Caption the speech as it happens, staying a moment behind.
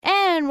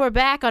we're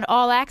back on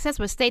All Access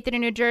with State Theater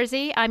New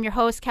Jersey. I'm your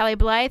host, Kelly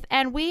Blythe,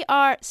 and we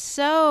are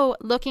so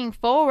looking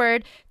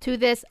forward to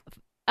this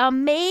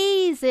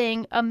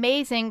amazing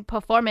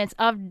performance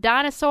of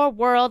Dinosaur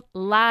World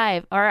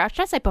Live, or I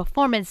should say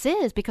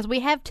performances, because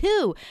we have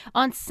two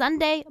on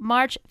Sunday,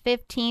 March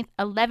 15th,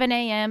 11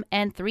 a.m.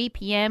 and 3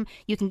 p.m.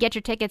 You can get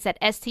your tickets at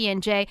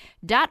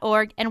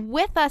stnj.org. And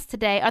with us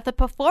today are the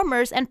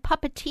performers and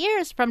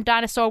puppeteers from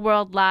Dinosaur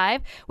World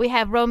Live. We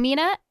have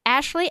Romina,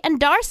 Ashley, and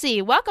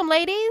Darcy. Welcome,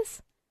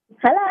 ladies.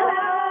 Hello.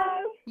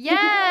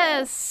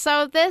 Yes,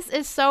 so this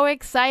is so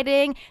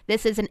exciting.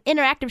 This is an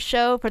interactive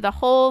show for the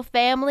whole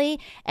family,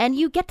 and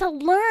you get to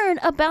learn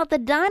about the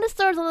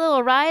dinosaurs a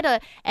little, right?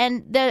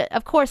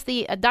 Of course,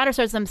 the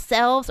dinosaurs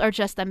themselves are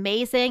just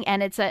amazing,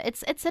 and it's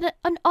an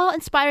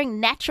awe-inspiring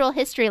natural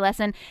history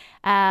lesson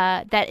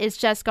that is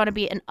just going to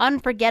be an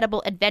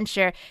unforgettable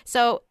adventure.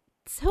 So,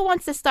 who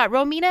wants to start?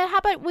 Romina, how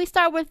about we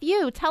start with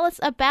you? Tell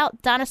us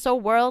about Dinosaur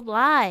World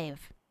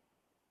Live.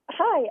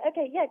 Hi.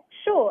 Okay. Yeah.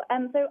 Sure.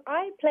 So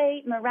I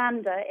play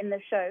Miranda in the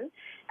show,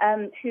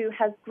 who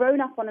has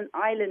grown up on an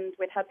island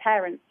with her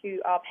parents, who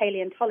are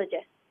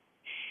paleontologists,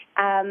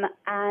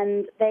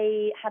 and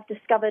they have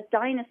discovered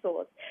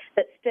dinosaurs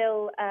that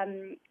still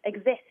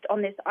exist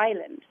on this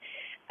island.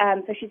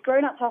 So she's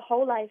grown up her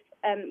whole life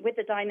with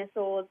the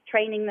dinosaurs,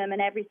 training them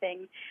and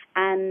everything,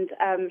 and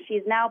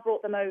she's now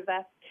brought them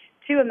over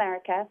to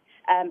America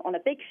on a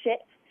big ship.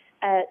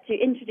 To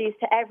introduce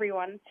to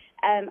everyone.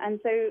 And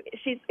so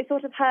it's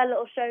sort of her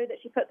little show that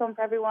she puts on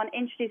for everyone,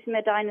 introducing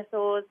the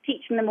dinosaurs,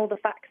 teaching them all the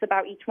facts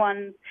about each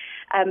one.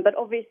 But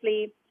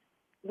obviously,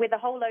 with a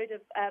whole load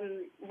of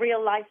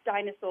real-life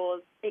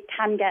dinosaurs, it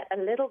can get a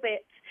little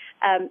bit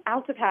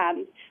out of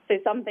hand, so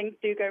some things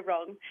do go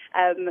wrong.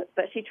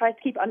 But she tries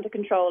to keep it under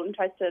control and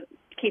tries to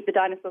keep the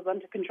dinosaurs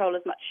under control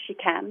as much as she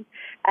can.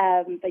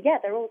 But yeah,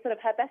 they're all sort of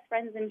her best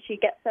friends, and she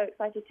gets so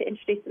excited to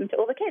introduce them to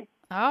all the kids.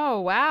 Oh,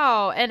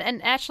 wow.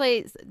 And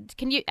Ashley,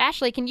 can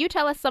you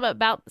tell us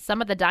about some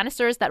of the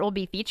dinosaurs that will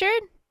be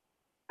featured?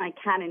 I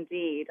can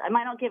indeed. I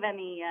might not give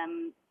any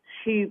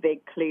too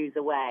big clues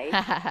away,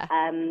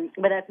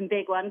 but there's some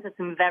big ones, there's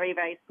some very,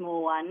 very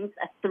small ones.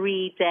 A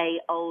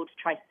 3-day-old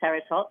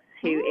Triceratops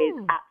who is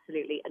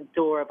absolutely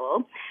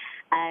adorable.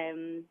 I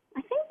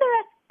think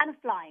and a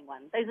flying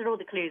one. Those are all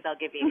the clues I'll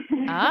give you.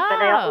 But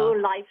they are all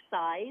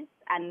life-size,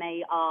 and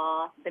they've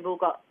all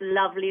got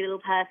lovely little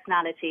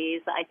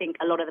personalities that I think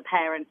a lot of the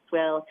parents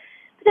will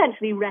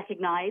potentially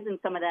recognize in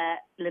some of their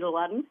little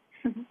ones.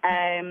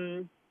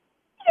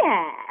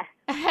 Yeah.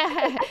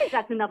 I think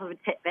that's enough of a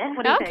tidbit.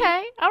 What do you think?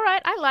 Okay. All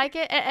right. I like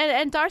it.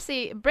 And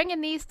Darcy,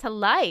 bringing these to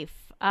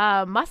life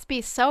must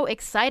be so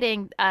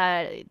exciting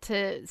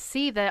to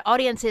see the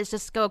audiences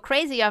just go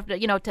crazy after,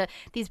 to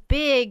these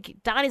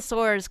big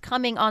dinosaurs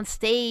coming on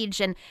stage.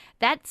 And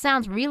that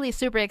sounds really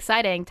super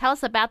exciting. Tell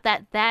us about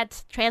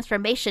that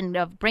transformation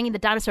of bringing the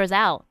dinosaurs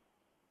out.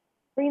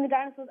 Bringing the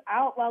dinosaurs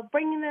out? Well,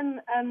 bringing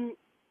them,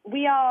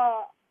 we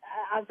are,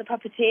 as the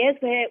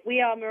puppeteers,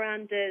 we are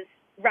Miranda's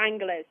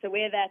wranglers, so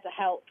we're there to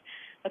help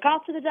look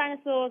after the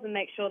dinosaurs and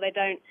make sure they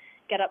don't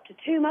get up to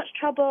too much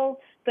trouble.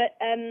 But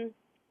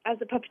as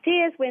the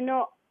puppeteers, we're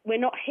not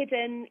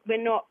hidden,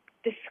 we're not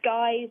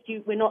disguised,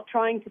 we're not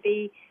trying to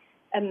be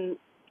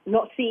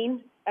not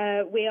seen.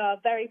 We are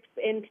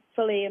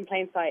fully in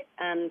plain sight,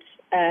 and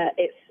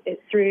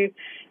it's through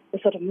the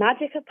sort of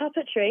magic of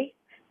puppetry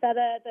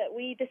that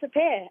we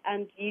disappear,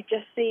 and you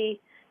just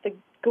see the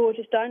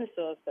gorgeous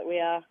dinosaurs that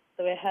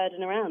we're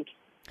herding around.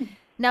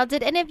 Now,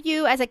 did any of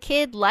you as a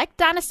kid like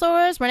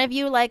dinosaurs? Were any of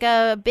you like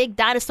big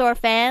dinosaur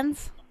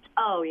fans?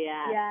 Oh,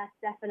 yeah. Yeah,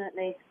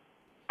 definitely.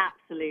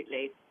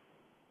 Absolutely.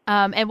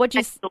 And would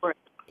you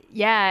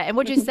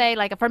say,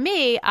 like, for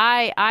me,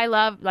 I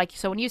love, like,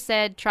 so when you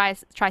said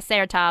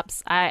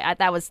Triceratops,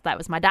 that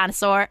was my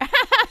dinosaur.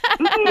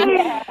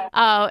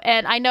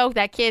 And I know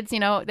that kids,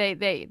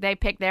 they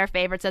pick their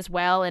favorites as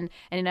well, and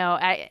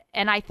I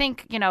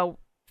think,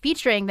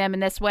 featuring them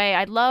in this way,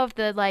 I love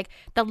the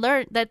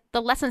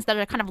lessons that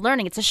are kind of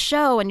learning. It's a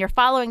show, and you're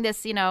following this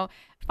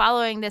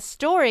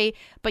story,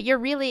 but you're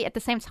really at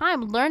the same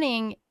time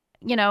learning,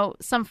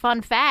 some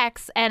fun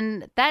facts,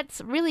 and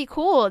that's really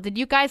cool. Did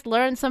you guys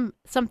learn some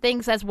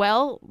things as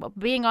well,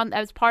 being on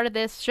as part of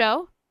this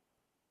show?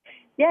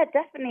 Yeah,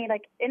 definitely.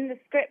 Like in the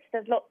script,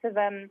 there's lots of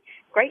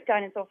great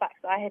dinosaur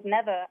facts that I had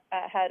never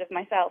heard of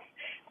myself.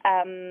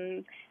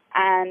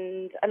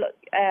 And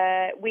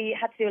we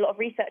had to do a lot of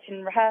research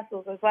in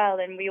rehearsals as well,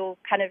 and we all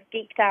kind of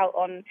geeked out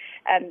on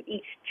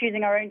each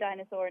choosing our own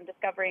dinosaur and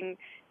discovering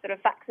sort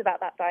of facts about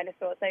that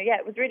dinosaur. So yeah,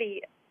 it was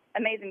really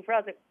amazing for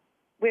us.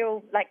 We're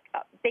all like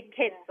big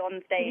kids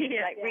on stage,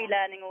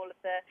 relearning all of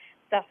the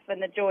stuff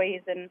and the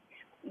joys and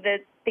the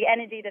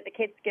energy that the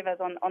kids give us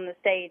on the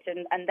stage,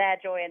 and their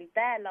joy and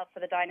their love for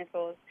the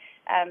dinosaurs.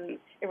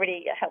 It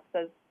really helps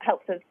us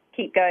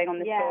keep going on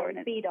this tour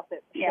and feed off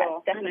it.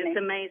 Sure, definitely. And it's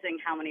amazing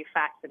how many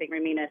facts. I think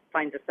Romina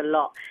finds us a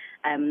lot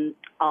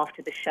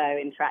after the show,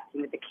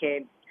 interacting with the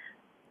kids.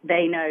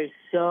 they know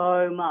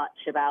so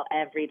much about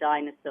every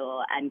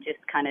dinosaur, and just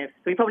kind of,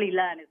 we probably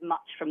learn as much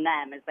from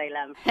them as they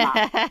learn from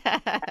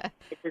us,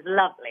 which is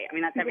lovely. I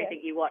mean, that's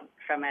everything you want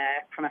from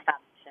a family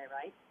show,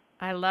 right?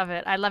 I love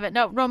it. I love it.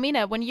 No,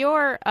 Romina, when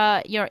you're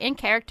in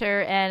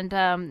character and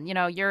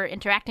you're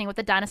interacting with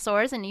the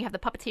dinosaurs and you have the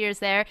puppeteers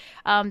there,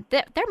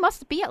 there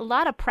must be a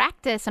lot of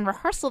practice and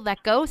rehearsal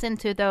that goes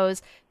into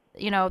those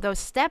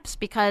steps,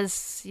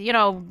 because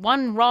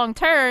one wrong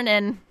turn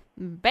and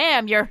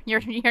bam, you're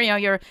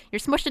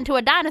smushed into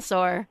a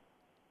dinosaur.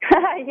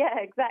 Yeah,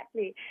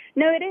 exactly.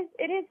 No, it is.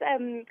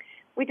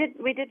 We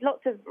did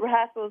lots of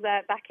rehearsals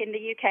back in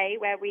the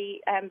UK, where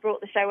we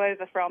brought the show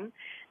over from.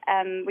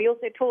 We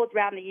also toured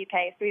around the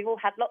UK, so we've all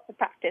had lots of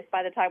practice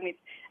by the time we've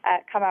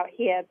come out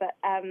here. But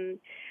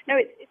no,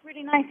 it's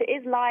really nice. It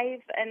is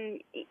live, and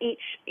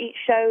each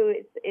show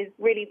is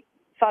really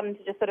fun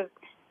to just sort of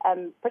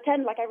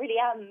pretend like I really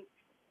am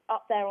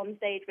up there on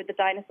stage with the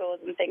dinosaurs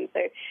and things.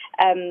 So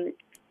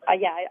I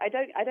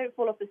don't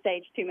fall off the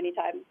stage too many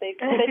times. They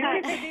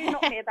do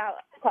knock me about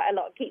quite a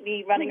lot, keep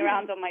me running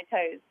around on my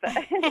toes, but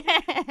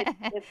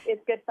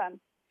it's good fun.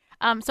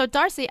 So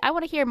Darcy, I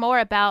want to hear more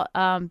about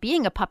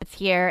being a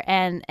puppeteer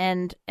and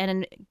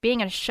being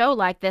in a show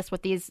like this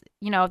with these.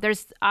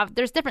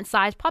 There's different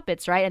size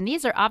puppets, right? And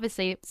these are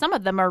obviously, some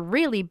of them are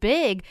really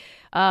big.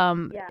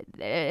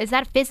 Is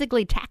that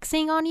physically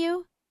taxing on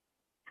you?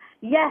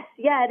 Yes,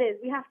 yeah, it is.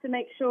 We have to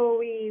make sure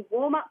we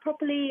warm up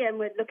properly and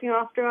we're looking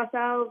after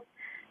ourselves.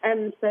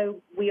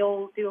 So we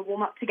all do a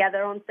warm up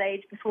together on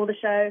stage before the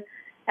show.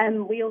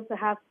 We also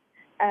have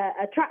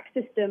a track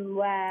system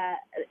where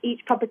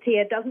each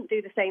puppeteer doesn't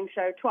do the same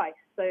show twice.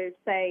 So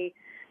say,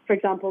 for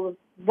example,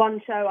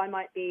 one show I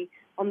might be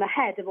on the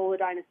head of all the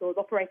dinosaurs,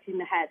 operating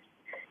the head.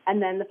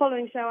 And then the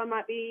following show I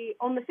might be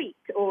on the feet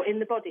or in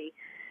the body.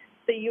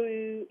 So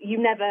you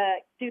never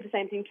do the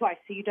same thing twice,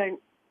 so you don't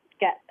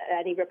get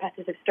any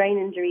repetitive strain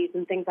injuries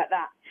and things like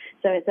that.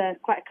 So it's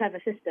quite a clever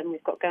system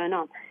we've got going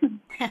on.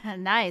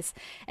 Nice.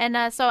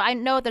 And so I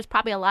know there's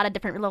probably a lot of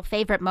different little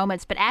favorite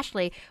moments, but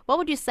Ashley, what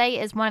would you say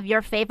is one of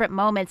your favorite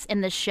moments in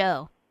the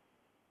show?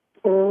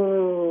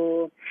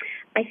 Oh,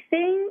 I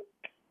think,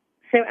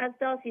 so as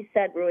Darcy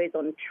said, we're always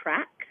on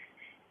tracks.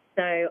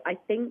 So I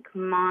think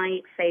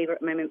my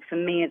favorite moment for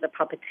me as a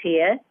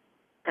puppeteer,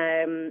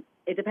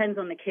 it depends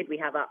on the kid we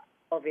have up,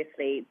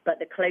 obviously, but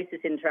the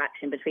closest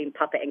interaction between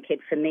puppet and kid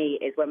for me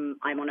is when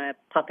I'm on a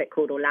puppet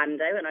called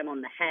Orlando and I'm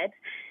on the head,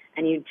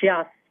 and you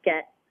just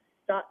get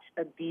such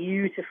a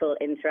beautiful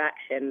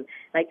interaction.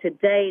 Like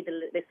today,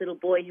 this little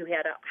boy who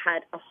had a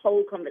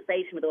whole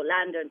conversation with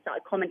Orlando and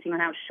started commenting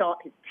on how sharp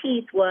his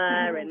teeth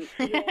were, and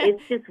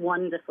it's just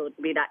wonderful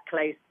to be that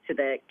close to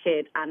the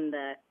kid and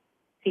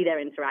see their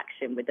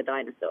interaction with the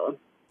dinosaur.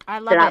 I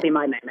love it. So that'd be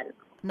my moment.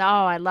 No,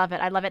 I love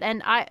it. I love it.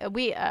 And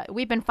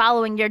we've been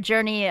following your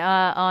journey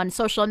on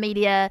social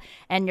media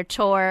and your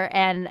tour,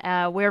 and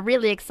we're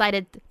really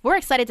excited. We're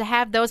excited to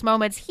have those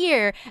moments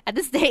here at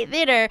the State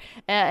Theater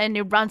in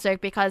New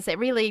Brunswick, because it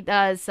really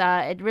does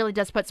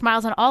put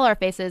smiles on all our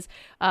faces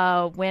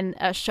when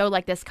a show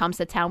like this comes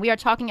to town. We are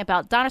talking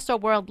about Dinosaur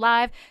World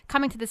Live,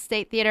 coming to the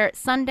State Theater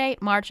Sunday,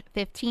 March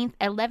 15th,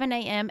 11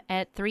 a.m.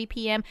 at 3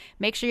 p.m.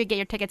 Make sure you get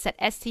your tickets at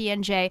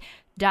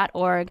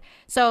STNJ.org.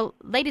 So,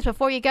 ladies,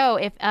 before you go,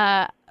 if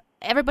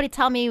everybody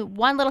tell me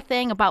one little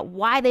thing about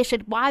why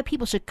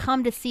people should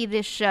come to see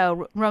this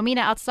show. Romina,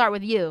 I'll start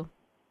with you.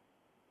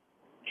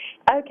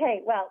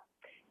 Okay, well,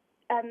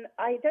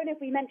 I don't know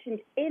if we mentioned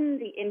in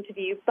the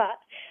interview, but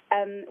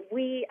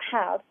we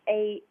have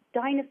a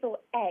dinosaur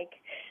egg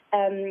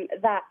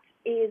that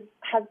is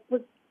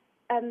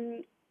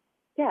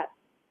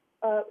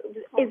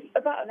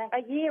about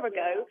a year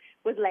ago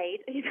was laid.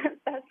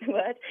 That's the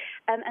word.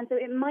 And so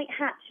it might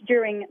hatch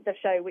during the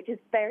show, which is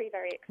very,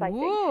 very exciting.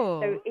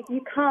 Whoa. So if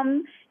you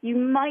come, you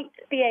might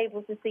be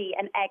able to see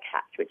an egg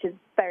hatch, which is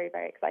very,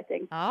 very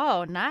exciting.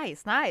 Oh,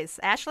 nice, nice.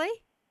 Ashley?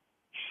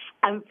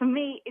 For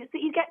me, it's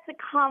that you get to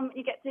come,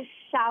 you get to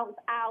shout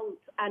out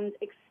and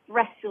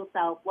express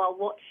yourself while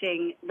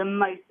watching the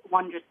most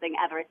wondrous thing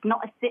ever. It's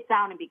not a sit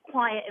down and be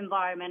quiet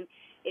environment.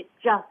 It's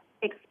just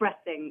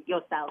expressing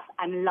yourself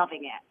and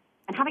loving it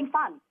and having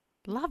fun.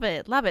 Love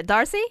it, love it.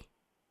 Darcy?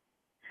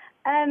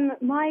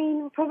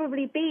 Mine will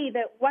probably be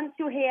that once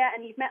you're here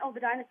and you've met all the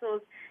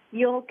dinosaurs,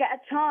 you'll get a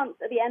chance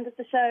at the end of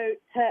the show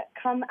to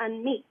come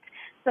and meet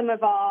some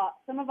of our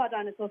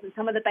dinosaurs and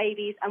some of the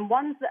babies, and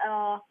ones that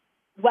are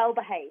well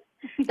behaved.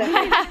 So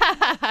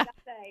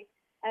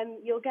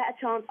you'll get a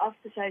chance after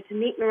the show to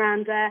meet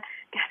Miranda,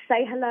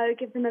 say hello,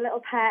 give them a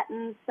little pet,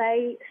 and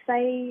say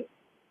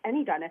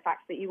any dino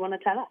facts that you want to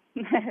tell us.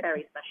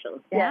 Very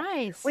special. Yeah.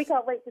 Nice. We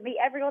can't wait to meet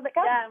everyone that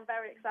comes. Yeah, I'm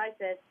very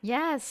excited.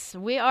 Yes,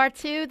 we are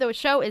too. The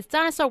show is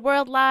Dinosaur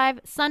World Live,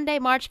 Sunday,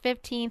 March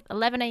 15th,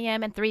 11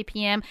 a.m. and 3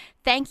 p.m.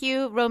 Thank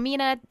you,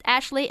 Romina,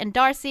 Ashley, and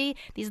Darcy.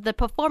 These are the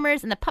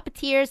performers and the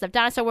puppeteers of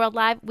Dinosaur World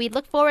Live. We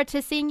look forward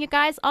to seeing you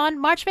guys on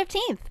March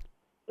 15th.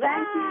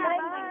 Thank you. Bye.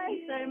 Thank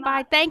you so much.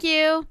 Bye. Thank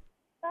you.